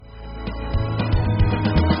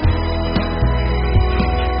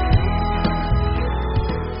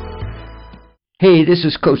Hey, this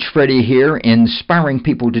is Coach Freddie here, inspiring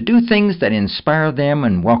people to do things that inspire them,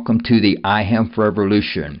 and welcome to the iHemp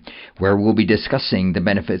Revolution, where we'll be discussing the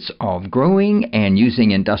benefits of growing and using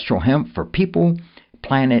industrial hemp for people,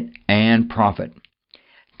 planet, and profit.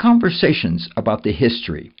 Conversations about the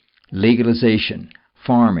history, legalization,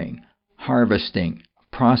 farming, harvesting,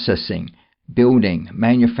 processing, building,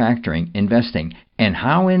 manufacturing, investing, and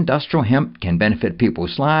how industrial hemp can benefit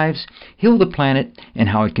people's lives, heal the planet, and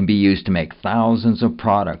how it can be used to make thousands of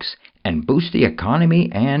products and boost the economy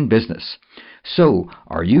and business. So,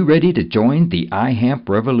 are you ready to join the iHemp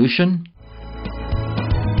revolution?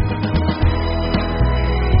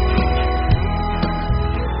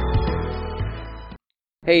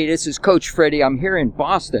 Hey, this is Coach Freddie. I'm here in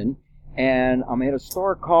Boston, and I'm at a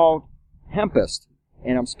store called Hempest,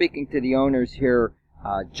 and I'm speaking to the owners here,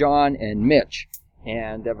 John and Mitch.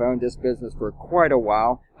 And I've owned this business for quite a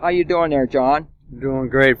while. How you doing there, John? Doing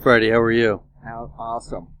great, Freddie. How are you?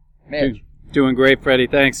 Awesome. Mitch? Doing great, Freddie.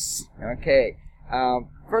 Thanks. Okay.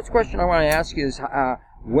 First question I want to ask you is,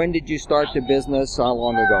 when did you start the business? How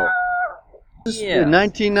long ago? In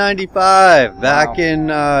 1995, back in,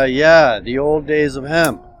 the old days of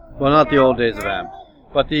hemp. Well, not the old days of hemp,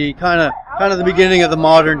 but the kind of the beginning of the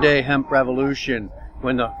modern day hemp revolution,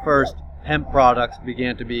 when the first hemp products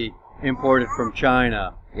began to be imported from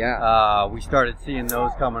China. Yeah. We started seeing those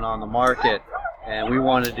coming on the market, and we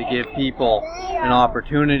wanted to give people an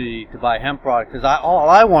opportunity to buy hemp product, because all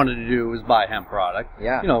I wanted to do was buy hemp product.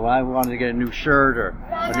 Yeah. You know, when I wanted to get a new shirt or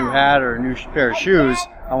a new hat or a new pair of shoes,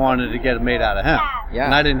 I wanted to get it made out of hemp. Yeah.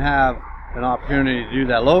 And I didn't have an opportunity to do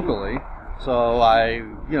that locally, so I,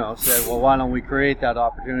 said, well, why don't we create that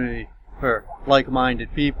opportunity for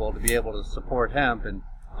like-minded people to be able to support hemp and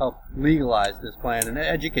help legalize this plant and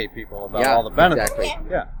educate people about all the benefits.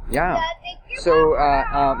 Exactly. Yeah. So,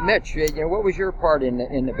 Mitch, what was your part in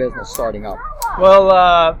the business starting up?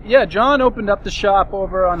 Well, John opened up the shop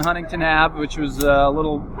over on Huntington Ave, which was a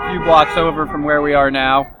few blocks over from where we are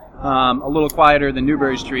now, a little quieter than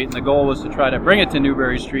Newbury Street, and the goal was to try to bring it to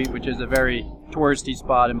Newbury Street, which is a very touristy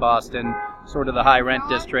spot in Boston, sort of the high rent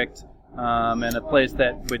district, and a place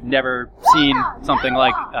that would never seen something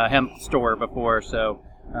like a hemp store before, so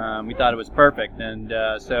we thought it was perfect, and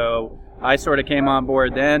so I sort of came on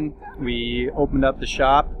board then. We opened up the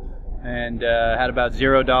shop and had about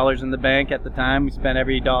 $0 in the bank at the time. We spent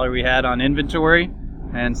every dollar we had on inventory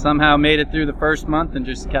and somehow made it through the first month and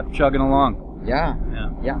just kept chugging along. Yeah.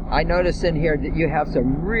 I noticed in here that you have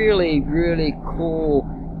some really, really cool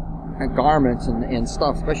garments and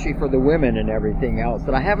stuff, especially for the women and everything else,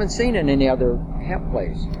 that I haven't seen in any other hemp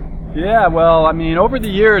place. Yeah, well, I mean, over the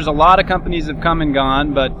years, a lot of companies have come and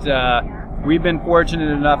gone, but we've been fortunate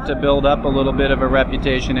enough to build up a little bit of a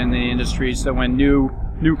reputation in the industry, so when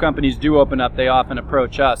new companies do open up, they often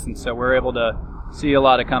approach us, and so we're able to see a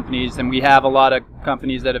lot of companies, and we have a lot of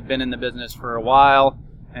companies that have been in the business for a while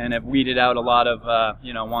and have weeded out a lot of,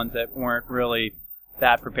 ones that weren't really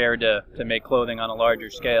that prepared to make clothing on a larger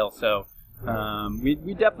scale, so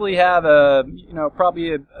we definitely have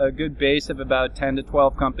probably a good base of about 10 to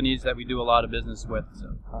 12 companies that we do a lot of business with. So.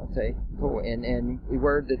 Okay, cool. And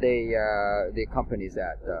where did the companies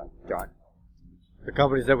at, John? The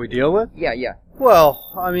companies that we deal with? Yeah.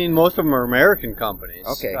 Well, I mean, most of them are American companies.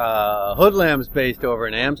 Okay. Hoodlam's based over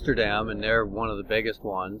in Amsterdam, and they're one of the biggest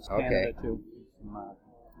ones. Okay. Canada, too.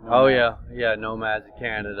 Nomads in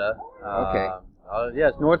Canada. Okay.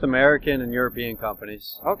 Yes, North American and European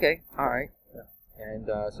companies. Okay, all right. Yeah. And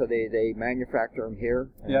so they manufacture them here?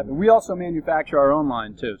 Yeah, but we also manufacture our own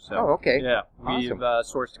line, too. So. Oh, okay. Yeah, awesome. We've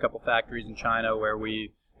sourced a couple factories in China where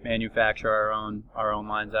we manufacture our own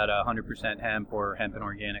lines out of 100% hemp or hemp and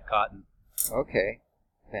organic cotton. Okay,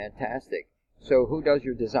 fantastic. So who does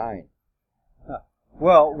your design?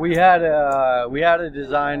 Well, we had a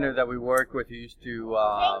designer that we worked with who used to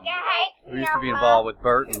be involved with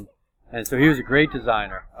Burton. And so he was a great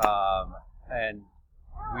designer, and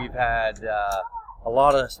we've had a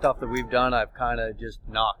lot of stuff that we've done I've kind of just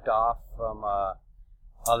knocked off from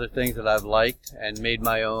other things that I've liked and made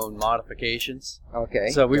my own modifications. Okay.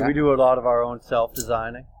 So we do a lot of our own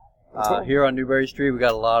self-designing. Cool. Here on Newbury Street, we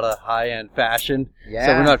got a lot of high-end fashion. Yeah.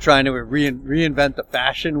 So we're not trying to reinvent the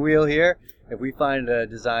fashion wheel here. If we find a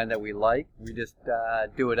design that we like, we just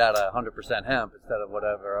do it out of 100% hemp instead of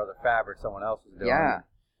whatever other fabric someone else is doing. Yeah.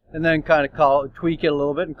 And then kind of tweak it a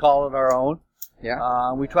little bit and call it our own.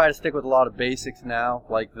 Yeah. We try to stick with a lot of basics now,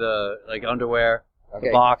 like underwear, Okay.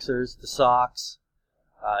 the boxers, the socks,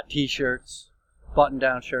 t-shirts,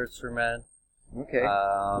 button-down shirts for men. Okay.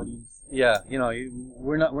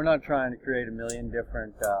 We're not trying to create a million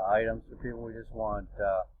different items for people. We just want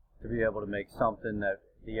to be able to make something that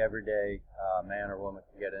the everyday man or woman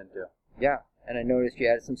can get into. Yeah, and I noticed you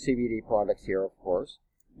had some CBD products here, of course.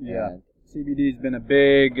 Yeah. And CBD has been a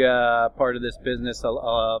big part of this business,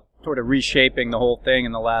 sort of reshaping the whole thing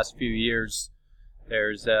in the last few years.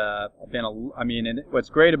 There's been and what's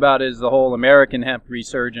great about it is the whole American hemp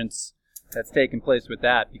resurgence that's taken place with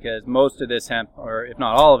that, because most of this hemp, or if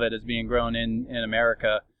not all of it, is being grown in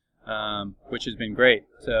America, which has been great.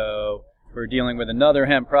 So we're dealing with another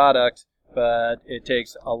hemp product, but it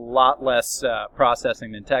takes a lot less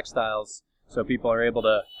processing than textiles. So people are able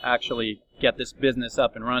to actually get this business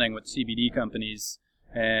up and running with CBD companies,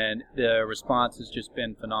 and the response has just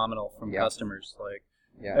been phenomenal from customers. Like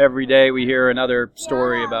every day we hear another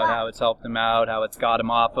story about how it's helped them out, how it's got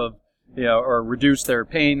them off of, or reduced their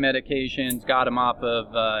pain medications, got them off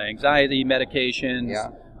of anxiety medications.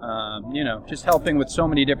 Just helping with so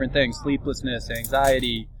many different things: sleeplessness,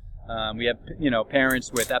 anxiety. We have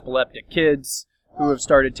parents with epileptic kids who have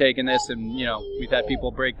started taking this, and we've had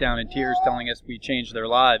people break down in tears telling us we changed their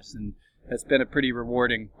lives, and it's been a pretty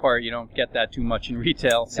rewarding part. You don't get that too much in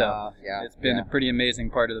retail, so it's been a pretty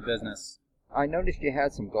amazing part of the business. I noticed you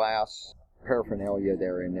had some glass paraphernalia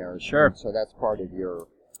there in there. Sure. So that's part of your...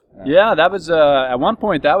 Yeah, that was, at one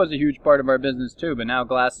point, that was a huge part of our business too, but now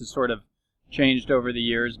glass has sort of changed over the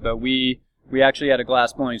years. But we actually had a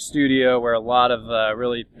glass blowing studio where a lot of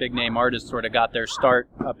really big name artists sort of got their start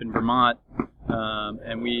up in Vermont.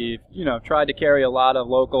 And we've, tried to carry a lot of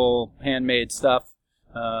local handmade stuff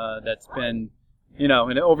that's been,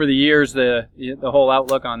 and over the years, the whole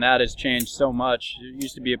outlook on that has changed so much. It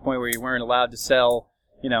used to be a point where you weren't allowed to sell,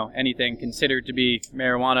 anything considered to be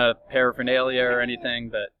marijuana paraphernalia or anything,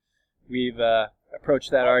 but we've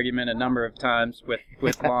approached that argument a number of times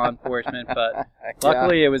with law enforcement, but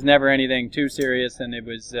luckily it was never anything too serious, and it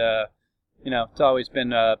was, it's always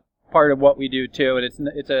been part of what we do too, and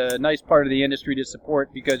it's a nice part of the industry to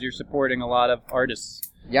support, because you're supporting a lot of artists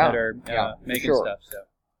that are making stuff. So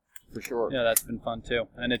for sure. Yeah, that's been fun too,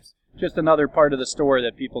 and it's just another part of the store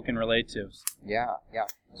that people can relate to. Yeah.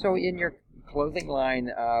 So in your clothing line,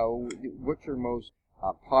 what's your most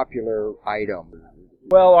popular item?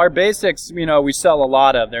 Well, our basics, we sell a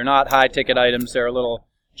lot of. They're not high-ticket items. They're a little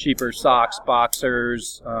cheaper: socks,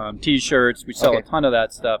 boxers, T-shirts. We sell a ton of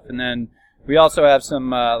that stuff, and then we also have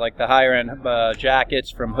some like the higher-end jackets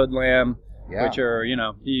from Hoodlam, which are,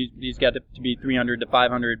 these get to be $300 to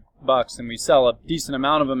 $500, and we sell a decent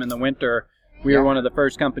amount of them in the winter. We were one of the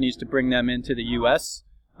first companies to bring them into the U.S.,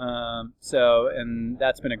 and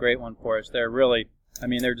that's been a great one for us. They're really,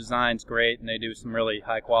 their design's great, and they do some really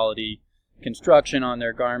high-quality construction on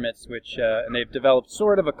their garments, which and they've developed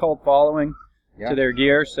sort of a cult following to their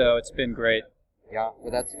gear, so it's been great. Yeah,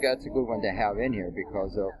 well, that's a good one to have in here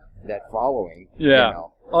because of that following. Yeah.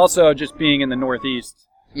 Also, just being in the Northeast,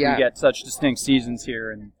 we get such distinct seasons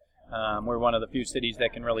here, and we're one of the few cities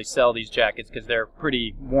that can really sell these jackets because they're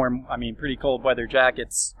pretty warm, pretty cold weather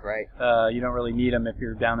jackets. Right. You don't really need them if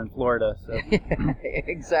you're down in Florida. So.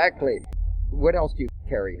 Exactly. What else do you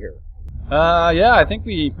carry here? I think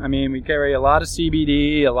we carry a lot of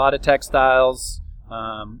CBD, a lot of textiles,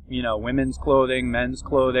 women's clothing, men's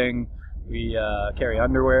clothing. We carry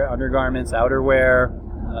underwear, undergarments, outerwear,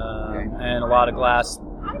 and a lot of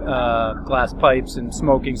glass pipes and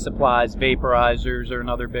smoking supplies. Vaporizers are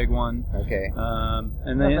another big one. Okay.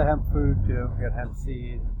 And then hemp food too. We got hemp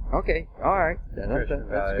seed. Okay. All right. That's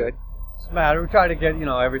good. It's matter. We try to get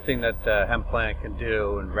everything that hemp plant can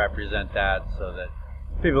do and represent that, so that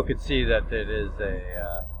people could see that it is a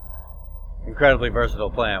incredibly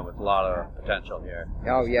versatile plant with a lot of potential here.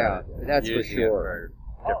 Oh yeah, that's for sure. For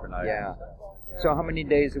different items. Yeah. So how many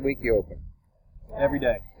days a week you open? Every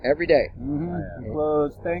day. Every day. Mm-hmm.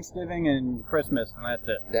 Close Thanksgiving and Christmas, and that's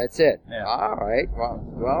it. That's it. Yeah. All right.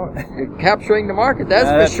 Well, you're capturing the market. That's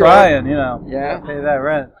for that's sure. Trying, Yeah. Pay that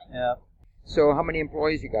rent. Yeah. So how many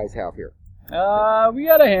employees you guys have here? We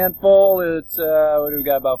got a handful. It's we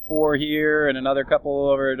got about 4 here and another couple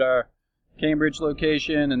over at our Cambridge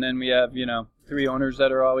location, and then we have 3 owners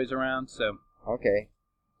that are always around. So. Okay.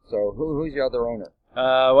 So who's your other owner?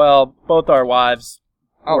 Well, both our wives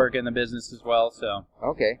work in the business as well, so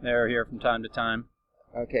they're here from time to time.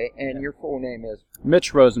 Okay, and your full name is?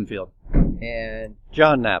 Mitch Rosenfield. And?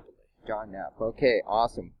 John Knapp. John Knapp. Okay,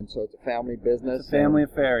 awesome. And so it's a family business? It's a family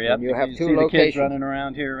affair, yep. And you have 2 see locations? The kids running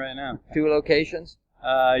around here right now. 2 locations?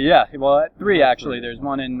 Yeah, well, 3 actually. There's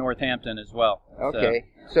one in Northampton as well. Okay,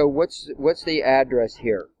 so what's the address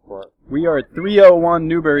here? We are at 301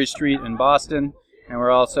 Newbury Street in Boston. And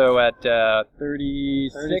we're also at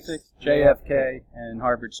 36 JFK and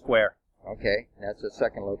Harvard Square. Okay, that's the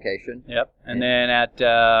second location. Yep, and then at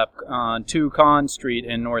on 2 Conn Street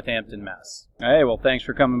in Northampton, Mass. Hey, well, thanks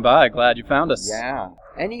for coming by. Glad you found us. Yeah.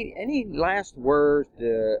 Any last words,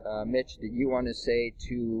 Mitch, that you want to say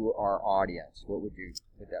to our audience? What would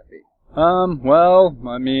that be? Well,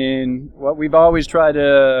 I mean, what we've always tried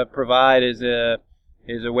to provide is a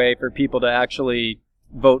way for people to actually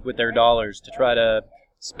vote with their dollars, to try to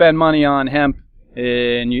spend money on hemp,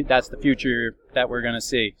 and that's the future that we're going to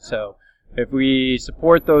see. So if we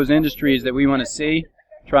support those industries that we want to see,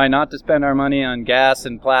 try not to spend our money on gas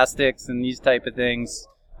and plastics and these type of things,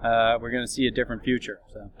 we're going to see a different future.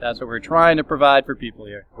 So that's what we're trying to provide for people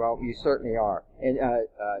here. Well, you certainly are. And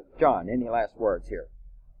John, any last words here?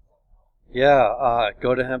 Yeah,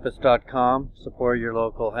 go to hempest.com, support your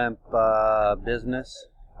local hemp business,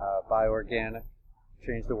 buy organic,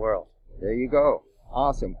 change the world. There you go.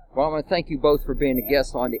 Awesome. Well, I want to thank you both for being a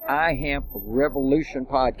guest on the iHemp Revolution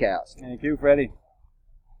podcast. Thank you, Freddie.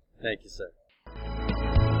 Thank you, sir.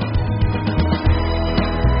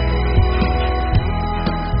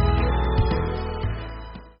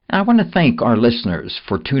 I want to thank our listeners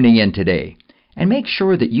for tuning in today. And make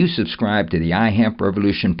sure that you subscribe to the iHemp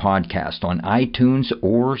Revolution podcast on iTunes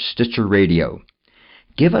or Stitcher Radio.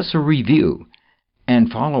 Give us a review and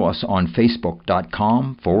follow us on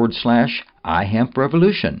Facebook.com/iHemp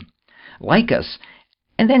Revolution. Like us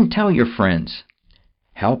and then tell your friends.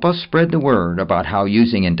 Help us spread the word about how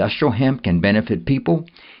using industrial hemp can benefit people,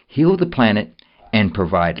 heal the planet, and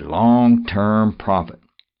provide long-term profit.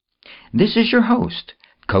 This is your host,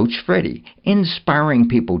 Coach Freddie, inspiring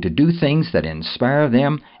people to do things that inspire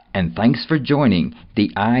them, and thanks for joining the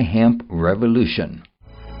iHemp Revolution.